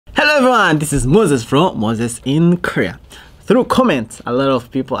Hello everyone, this is Moses from Moses in Korea. Through comments, a lot of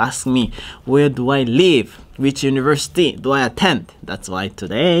people ask me, where do I live? Which university do I attend? That's why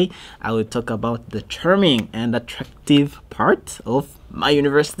today I will talk about the charming and attractive part of my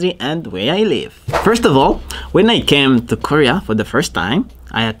university and where I live. First of all, when I came to Korea for the first time,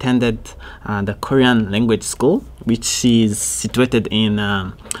 I attended the Korean language school, which is situated in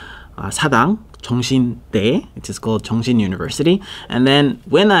Sadang, 정신대. It is called Jeongsin University. And then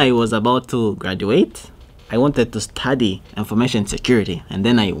when I was about to graduate, I wanted to study information security. And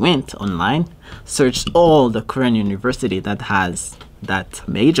then I went online, searched all the Korean university that has that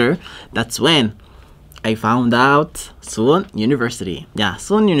major. That's when I found out Suwon University. Yeah,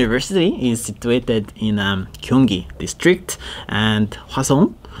 Suwon University is situated in Gyeonggi district and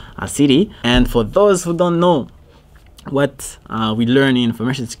Hwasong city. And for those who don't know what we learn in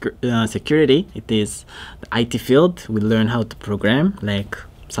information security, it is the IT field. We learn how to program, like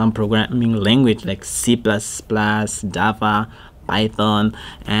some programming language like C++, Java, Python,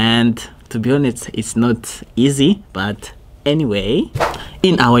 and to be honest, it's not easy, but anyway,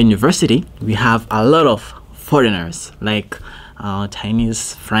 in our university, we have a lot of foreigners, like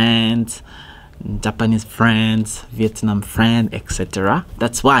Chinese friends, Japanese friends, Vietnam friends, etc.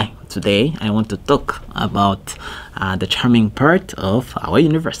 That's why today I want to talk about the charming part of our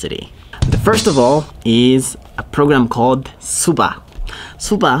university. The first of all is a program called SUBA.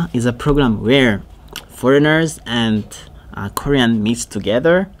 SUBA is a program where foreigners and Korean meets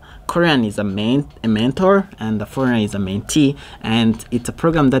together. Korean is a mentor and the foreigner is a mentee, and it's a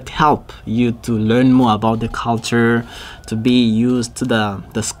program that helps you to learn more about the culture, to be used to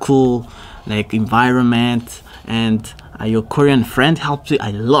the school like environment, and your Korean friend helps you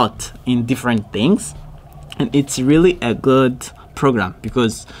a lot in different things. And it's really a good program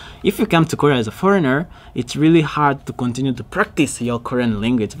because if you come to Korea as a foreigner, it's really hard to continue to practice your Korean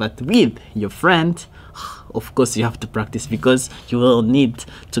language, but with your friend, of course you have to practice because you will need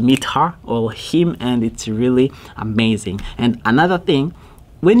to meet her or him, and it's really amazing. And another thing,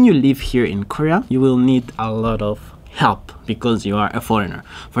 when you live here in Korea, you will need a lot of help because you are a foreigner.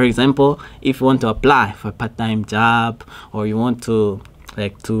 For example, if you want to apply for a part-time job, or you want to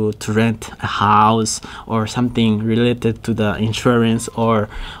rent a house or something related to the insurance or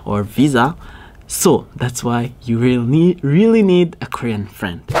visa, so that's why you really need a Korean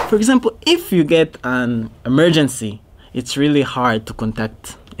friend. For example, if you get an emergency, it's really hard to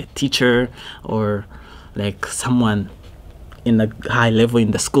contact a teacher or like someone in a high level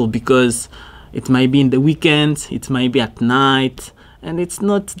in the school because it might be in the weekends, it might be at night, and it's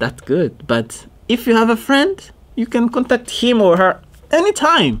not that good. But if you have a friend, you can contact him or her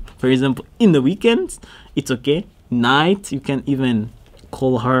anytime. For example, in the weekends, it's okay. Night, you can even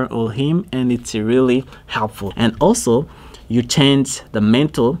call her or him, and it's really helpful. And also, you change the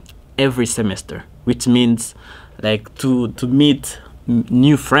mentor every semester, which means like to meet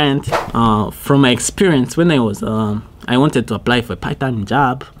new friends. From my experience, when I wanted to apply for a part-time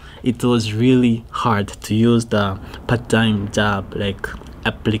job, it was really hard to use the part-time job like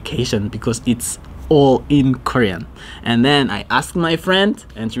application because it's all in Korean. And then I asked my friend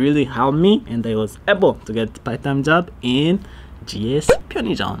and she really helped me, and I was able to get part-time job in GS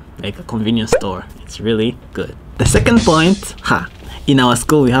편의점, like a convenience store. It's really good. The second point, in our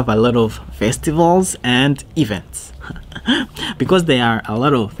school we have a lot of festivals and events. Because there are a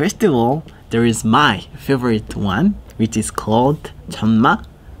lot of festivals, there is my favorite one, which is called Jeonma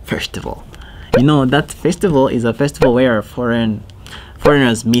Festival. You know, that festival is a festival where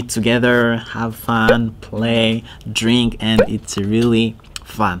foreigners meet together, have fun, play, drink, and it's really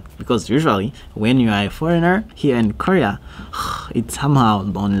fun. Because usually when you are a foreigner here in Korea, it's somehow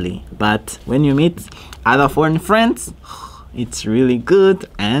lonely. But when you meet other foreign friends, it's really good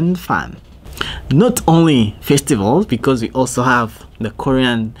and fun. Not only festivals, because we also have the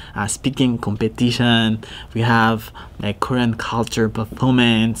Korean speaking competition, we have like Korean culture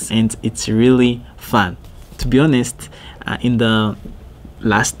performance, and it's really fun. To be honest, in the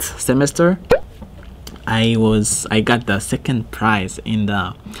last semester, I got the second prize in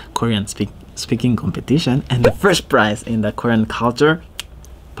the Korean speaking competition and the first prize in the Korean culture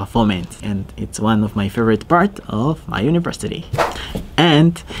performance, and it's one of my favorite part of my university.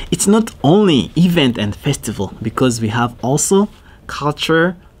 And it's not only event and festival, because we have also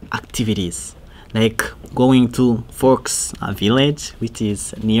culture activities like going to Forks village, which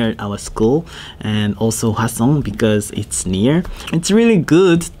is near our school, and also Hwasong because it's near. It's really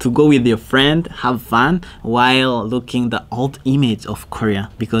good to go with your friend, have fun while looking the old image of Korea,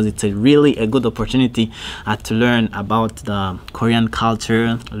 because it's really a good opportunity to learn about the Korean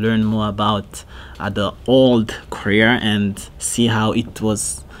culture, learn more about the old Korea, and see how it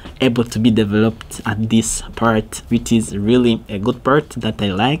was able to be developed at this part, which is really a good part that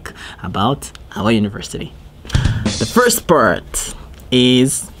I like about our university. The first part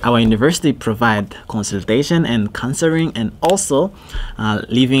is our university provide consultation and counseling and also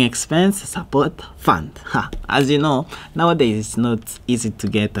living expense support fund. As you know, nowadays it's not easy to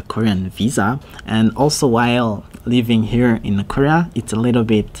get a Korean visa, and also while living here in Korea, it's a little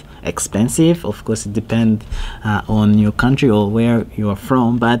bit expensive. Of course, it depends on your country or where you are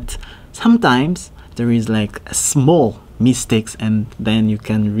from, but sometimes there is like a small mistakes and then you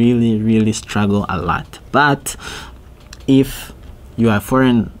can really struggle a lot. But if you are a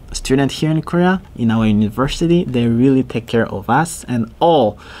foreign student here in Korea, in our university, they really take care of us, and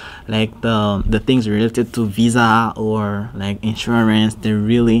all like the things related to visa or like insurance, they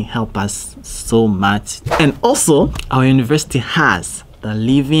really help us so much. And also our university has the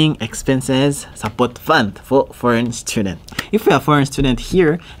living expenses support fund for foreign student. If you're a foreign student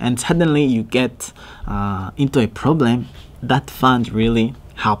here and suddenly you get into a problem, that fund really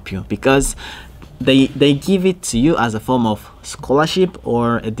help you because they give it to you as a form of scholarship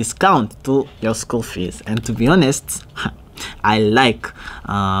or a discount to your school fees. And to be honest, I like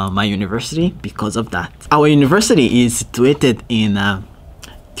my university because of that. Our university is situated in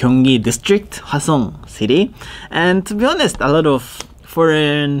Gyeonggi district, Hwasong city, and to be honest, a lot of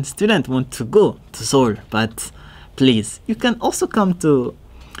foreign students want to go to Seoul, but please, you can also come to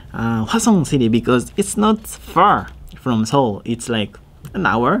Hwasong city because it's not far from Seoul. It's like an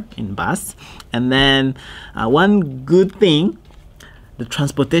hour in bus. And then one good thing, the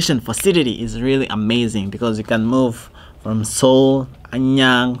transportation facility is really amazing because you can move from Seoul,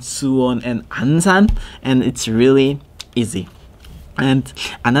 Anyang, Suwon, and Ansan, and it's really easy. And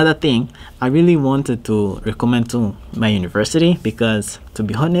another thing, I really wanted to recommend to my university because, to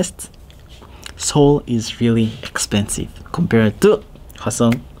be honest, Seoul is really expensive compared to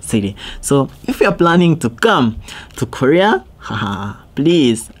Hwasong city. So if you're planning to come to Korea,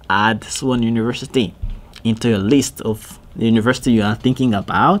 please add Suwon University into your list of the university you are thinking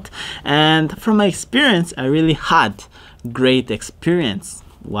about. And from my experience, I really had great experience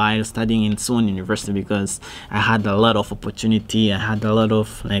while studying in Suwon University because I had a lot of opportunity. I had a lot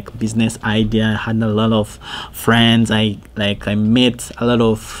of like business idea. I had a lot of friends. I met a lot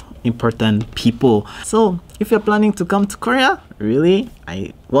of important people. So if you're planning to come to Korea, really,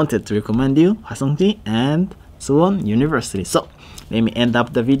 I wanted to recommend you Hwasongji and Suwon University. So let me end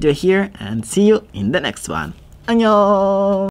up the video here and see you in the next one. 안녕.